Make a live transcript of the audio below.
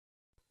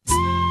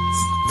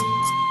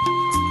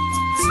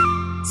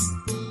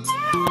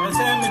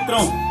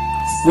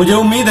मित्रों, मुझे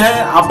उम्मीद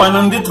है आप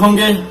आनंदित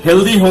होंगे,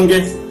 हेल्दी होंगे।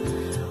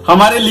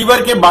 हमारे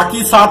लीवर के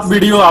बाकी 7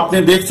 वीडियो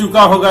आपने देख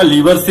चुका होगा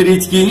लीवर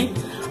सीरीज की।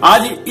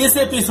 आज इस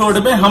एपिसोड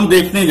में हम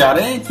देखने जा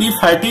रहे हैं कि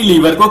फैटी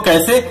लीवर को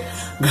कैसे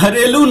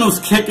घरेलू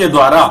नुस्खे के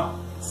द्वारा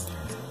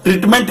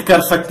ट्रीटमेंट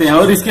कर सकते हैं,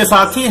 और इसके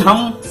साथ ही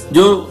हम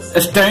जो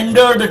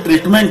स्टैंडर्ड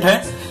ट्रीटमेंट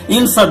है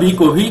इन सभी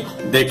को भी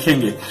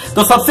देखेंगे।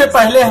 तो सबसे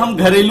पहले हम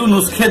घरेलू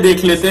नुस्खे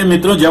देख लेते हैं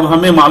मित्रों। जब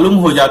हमें मालूम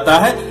हो जाता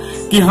है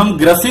कि हम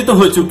ग्रसित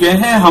हो चुके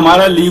हैं,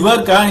 हमारा लीवर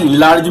का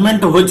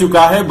इनलार्जमेंट हो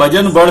चुका है,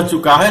 वजन बढ़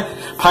चुका है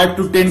 5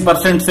 to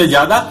 10% से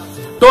ज्यादा,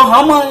 तो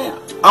हम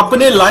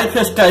अपने लाइफ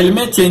स्टाइल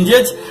में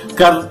चेंजेस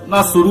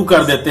करना शुरू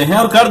कर देते हैं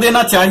और कर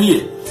देना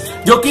चाहिए,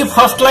 जो कि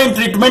फर्स्ट लाइन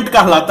ट्रीटमेंट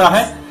कहलाता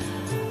है।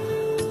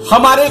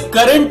 हमारे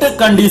करंट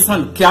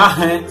कंडीशन क्या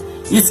है,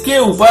 इसके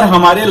ऊपर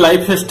हमारे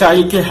लाइफ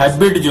स्टाइल के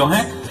हैबिट जो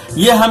हैं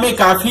ये हमें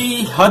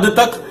काफी हद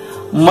तक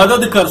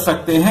मदद कर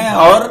सकते हैं।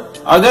 और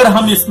अगर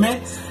हम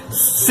इसमें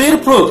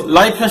सिर्फ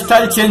लाइफ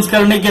स्टाइल चेंज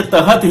करने के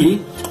तहत ही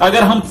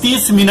अगर हम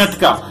 30 मिनट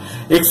का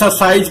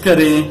एक्सरसाइज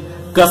करें,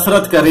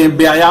 कसरत करें,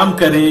 व्यायाम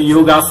करें,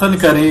 योगासन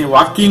करें,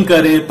 वॉकिंग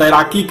करें,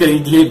 तैराकी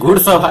कीजिए,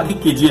 घुड़सवारी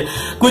कीजिए,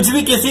 कुछ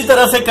भी किसी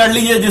तरह से कर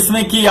लीजिए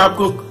जिसमें कि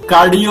आपको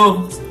कार्डियो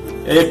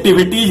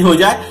एक्टिविटीज हो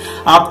जाए,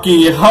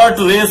 आपकी हार्ट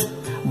रेट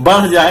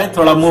बढ़ जाए,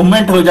 थोड़ा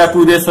मूवमेंट हो जाए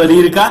पूरे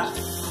शरीर का,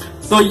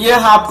 तो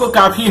यह आपको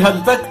काफी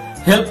हद तक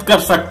हेल्प कर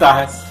सकता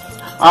है।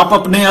 आप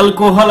अपने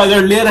अल्कोहल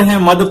अगर ले रहे हैं,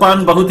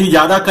 मद्यपान बहुत ही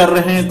ज्यादा कर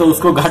रहे हैं, तो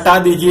उसको घटा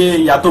दीजिए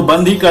या तो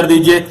बंद ही कर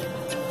दीजिए।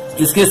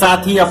 इसके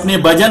साथ ही अपने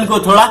वजन को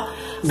थोड़ा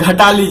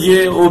घटा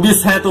लीजिए।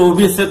 ओबिस है तो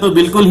ओबिस से तो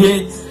बिल्कुल ही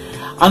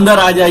अंदर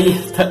आ जाइए,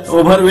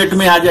 ओवरवेट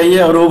में आ जाइए,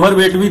 और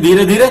ओवरवेट भी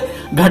धीरे धीरे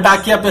घटा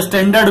के आप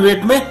स्टैंडर्ड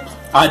वेट में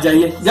आ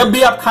जाइए। जब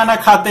भी आप खाना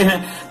खाते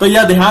हैं तो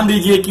यह ध्यान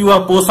दीजिए कि वह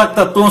पोषक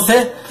तत्वों से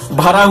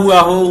भरा हुआ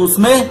हो,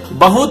 उसमें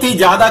बहुत ही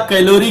ज्यादा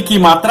कैलोरी की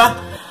मात्रा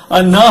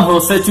न हो,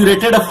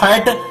 सैचुरेटेड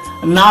फैट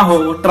ना हो,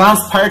 ट्रांस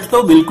फैट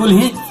तो बिल्कुल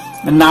ही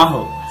ना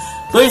हो।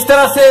 तो इस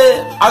तरह से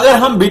अगर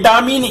हम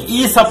विटामिन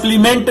ई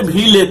सप्लीमेंट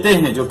भी लेते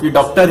हैं, जो कि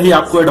डॉक्टर ही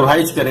आपको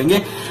एडवाइज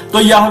करेंगे, तो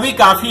यह भी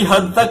काफी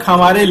हद तक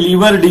हमारे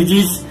लीवर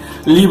डिजीज,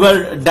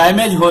 लीवर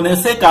डैमेज होने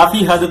से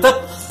काफी हद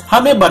तक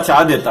हमें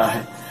बचा देता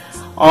है।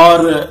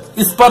 और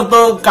इस पर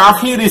तो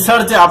काफी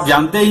रिसर्च आप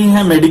जानते ही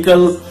हैं,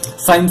 मेडिकल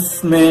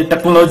साइंस में,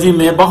 टेक्नोलॉजी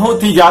में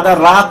बहुत ही ज्यादा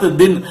रात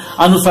दिन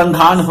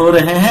अनुसंधान हो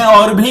रहे हैं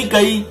और भी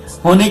कई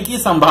होने की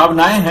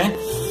संभावनाएं हैं।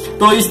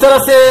 तो इस तरह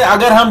से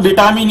अगर हम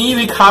विटामिन ई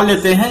भी खा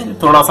लेते हैं,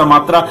 थोड़ा सा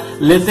मात्रा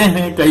लेते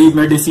हैं, कई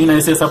मेडिसिन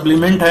ऐसे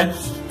सप्लीमेंट है,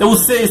 तो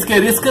उससे इसके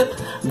रिस्क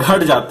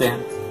घट जाते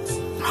हैं।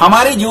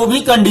 हमारी जो भी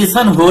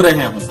कंडीशन हो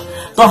रहे हों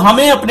तो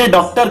हमें अपने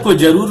डॉक्टर को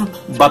जरूर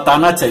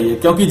बताना चाहिए,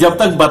 क्योंकि जब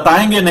तक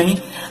बताएंगे नहीं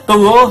तो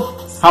वो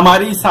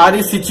हमारी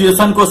सारी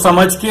सिचुएशन को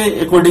समझ के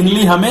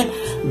अकॉर्डिंगली हमें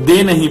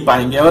दे नहीं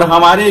पाएंगे, और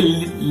हमारे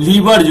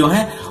लीवर जो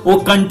है वो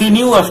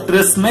कंटिन्यू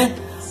स्ट्रेस में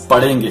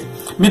पड़ेंगे।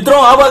 मित्रों,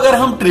 अब अगर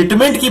हम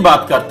ट्रीटमेंट की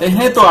बात करते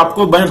हैं तो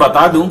आपको मैं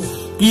बता दूं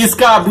कि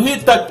इसका अभी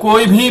तक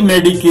कोई भी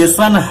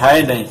मेडिकेशन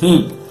है नहीं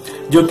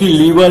जो कि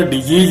लीवर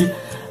डिजीज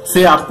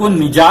से आपको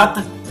निजात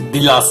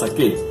दिला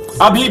सके।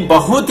 अभी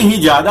बहुत ही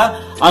ज्यादा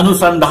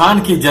अनुसंधान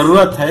की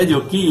जरूरत है जो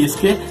कि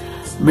इसके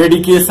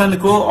मेडिकेशन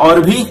को और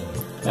भी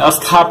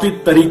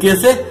स्थापित तरीके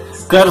से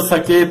कर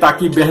सके,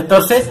 ताकि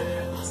बेहतर से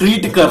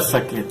ट्रीट कर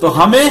सके। तो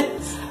हमें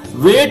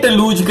वेट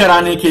लूज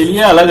कराने के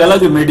लिए अलग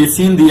अलग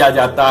मेडिसिन दिया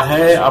जाता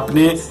है,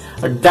 अपने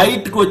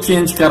डाइट को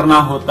चेंज करना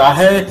होता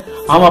है,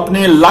 हम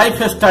अपने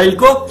लाइफ स्टाइल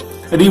को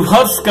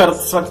रिवर्स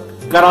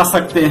करा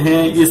सकते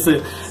हैं इस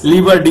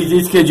लीवर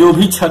डिजीज के जो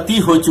भी क्षति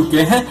हो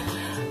चुके हैं,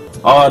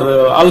 और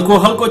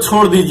अल्कोहल को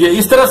छोड़ दीजिए।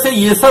 इस तरह से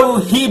ये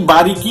सब ही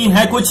बारीकी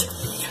है कुछ,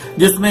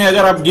 जिसमें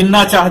अगर आप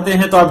गिनना चाहते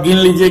हैं तो आप गिन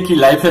लीजिए कि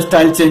लाइफ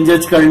स्टाइल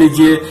चेंजेस कर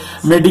लीजिए,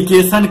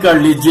 मेडिकेशन कर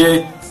लीजिए,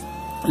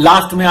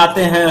 लास्ट में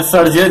आते हैं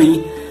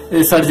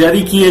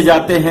सर्जरी किए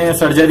जाते हैं।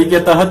 सर्जरी के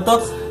तहत तो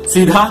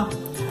सीधा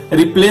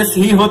रिप्लेस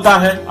ही होता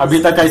है, अभी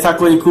तक ऐसा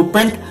कोई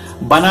इक्विपमेंट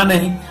बना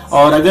नहीं।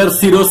 और अगर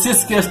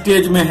सिरोसिस के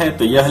स्टेज में है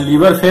तो यह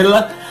लीवर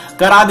फेलियर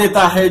करा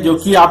देता है, जो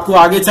कि आपको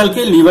आगे चल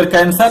के लीवर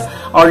कैंसर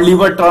और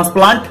लीवर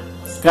ट्रांसप्लांट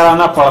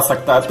कराना पड़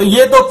सकता है। तो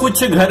ये तो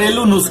कुछ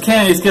घरेलू नुस्खे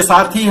हैं, इसके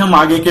साथ ही हम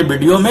आगे के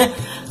वीडियो में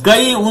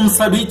कई उन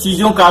सभी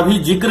चीजों का भी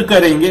जिक्र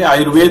करेंगे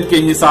आयुर्वेद के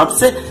हिसाब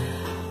से,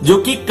 जो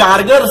कि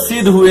कारगर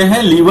सिद्ध हुए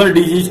हैं लीवर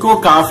डिजीज को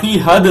काफी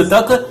हद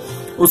तक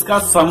उसका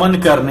शमन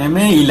करने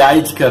में,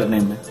 इलाज करने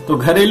में। तो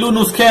घरेलू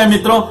नुस्खे हैं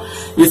मित्रों,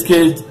 इसके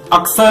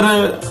अक्सर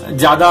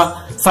ज्यादा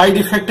साइड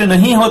इफेक्ट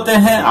नहीं होते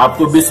हैं।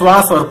 आपको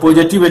विश्वास और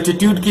पॉजिटिव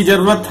एटीट्यूड की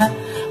जरूरत है।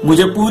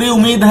 मुझे पूरी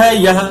उम्मीद है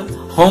यह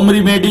होम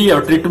रेमेडी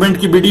और ट्रीटमेंट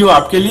की वीडियो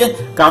आपके लिए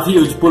काफी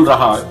यूजफुल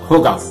रहा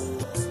होगा।